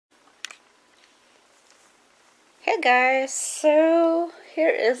Guys, so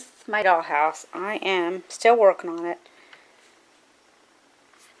here is my dollhouse. I am still working on it.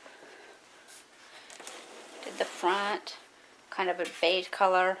 Did the front, kind of a beige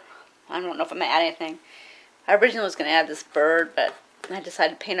color. I don't know if I'm going to add anything. I originally was going to add this bird, but I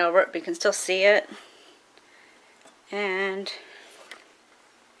decided to paint over it, but you can still see it. And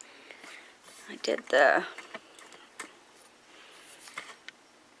I did the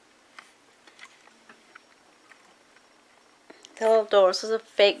little door. This is a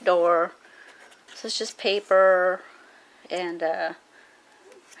fake door. This is just paper, and I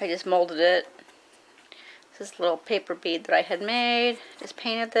just molded it. This is a little paper bead that I had made. Just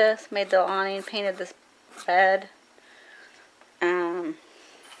painted this, made the awning, painted this bed.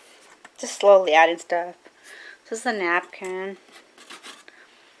 Just slowly adding stuff. This is a napkin.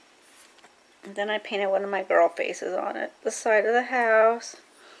 And then I painted one of my girl faces on it. The side of the house.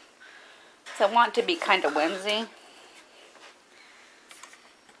 So I want it to be kind of whimsy.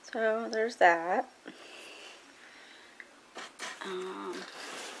 So there's that. I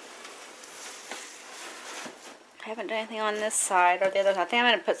haven't done anything on this side or the other side. I think I'm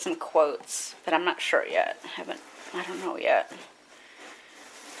going to put some quotes, but I'm not sure yet. I don't know yet.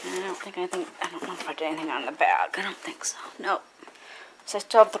 And I don't know if I did anything on the back. I don't think so. Nope. So I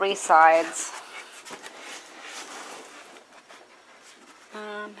still have 3 sides.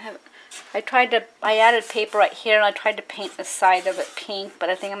 I added paper right here, and I tried to paint the side of it pink, but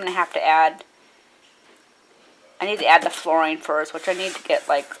I think I'm going to have to add, I need to add the flooring first, which I need to get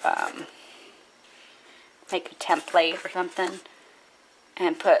like a template or something,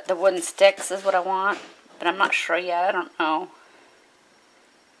 and put the wooden sticks is what I want, but I'm not sure yet. I don't know.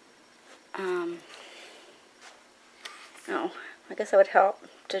 No, I guess that would help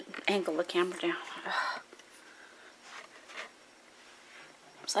to angle the camera down. Ugh.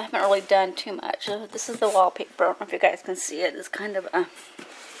 So I haven't really done too much. This is the wallpaper. I don't know if you guys can see it. It's kind of a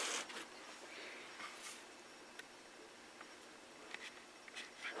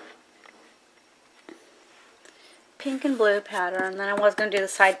pink and blue pattern. And then I was going to do the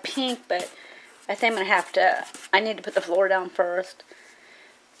side pink, but I think I'm going to have to, I need to put the floor down first.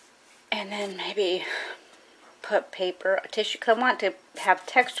 And then maybe put paper, tissue, because I want to have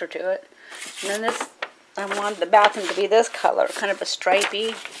texture to it. And then this, I wanted the bathroom to be this color, kind of a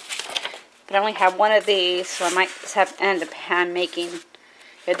stripey. But I only have one of these, so I might have to end up hand making,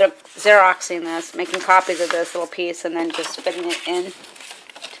 Xeroxing this, making copies of this little piece, and then just fitting it in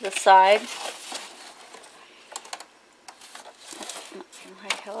to the side.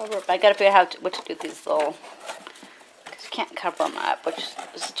 However, I gotta figure out what to do with these little, because you can't cover them up, which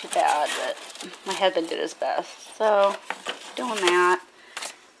is too bad, but my husband did his best. So, doing that.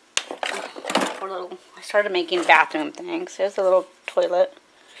 I started making bathroom things. Here's a little toilet.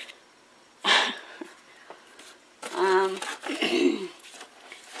 So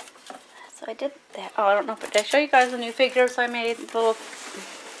I did that. Oh, I don't know if did I show you guys the new figures I made? Little.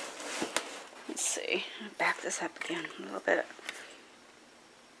 Let's see. I'll back this up again a little bit.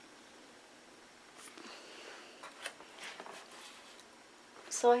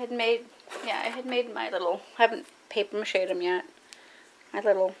 So I had made my little. I haven't paper mache'd them yet. My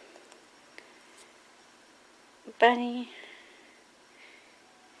little bunny.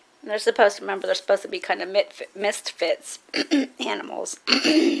 And they're supposed to be kind of misfits animals.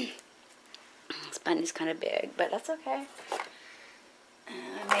 This bunny's kind of big, but that's okay.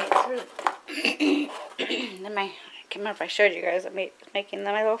 I can't remember if I showed you guys. Making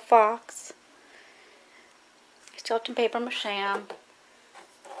my little fox. I still have some paper mache. My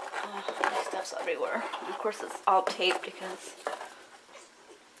stuff's everywhere. And of course, it's all taped because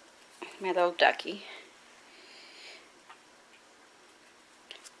my little ducky.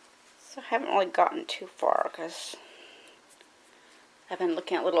 So I haven't really gotten too far because I've been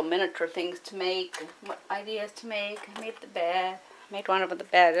looking at little miniature things to make, what ideas to make. I made the bed. I made one of the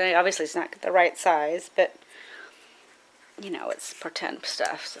bed. And obviously it's not the right size, but you know, it's pretend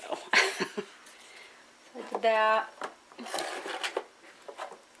stuff, so. So I did that.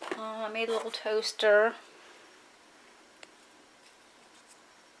 I made a little toaster.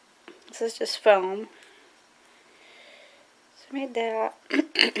 This is just foam. So I made that.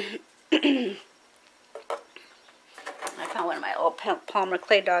 I found one of my old Palmer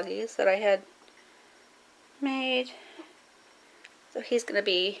clay doggies that I had made. So he's going to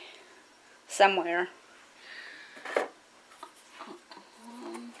be somewhere.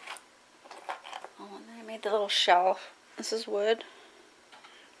 And then I made the little shelf. This is wood.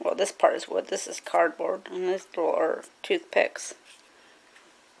 Well, this part is wood. This is cardboard. And these little are toothpicks.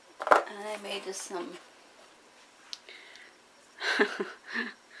 And I made just some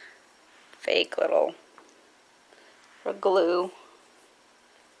fake little for glue.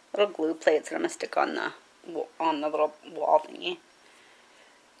 Little glue plates that I'm going to stick on the little wall thingy.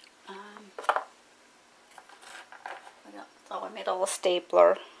 So I made a little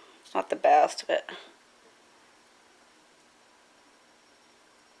stapler. It's not the best, but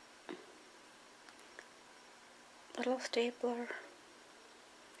little stapler.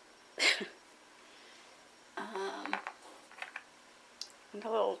 And a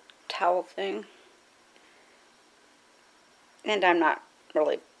little towel thing. And I'm not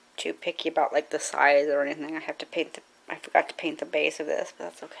really too picky about like the size or anything. I forgot to paint the base of this, but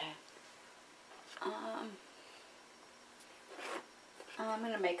that's okay. I'm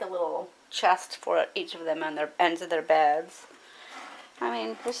going to make a little chest for each of them on their ends of their beds. I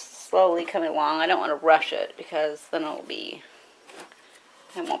mean, just slowly coming along. I don't want to rush it because then I won't be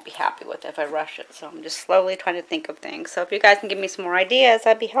happy with it if I rush it. So I'm just slowly trying to think of things. So if you guys can give me some more ideas,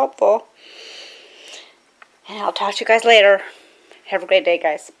 that'd be helpful. And I'll talk to you guys later. Have a great day,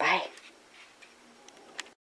 guys. Bye.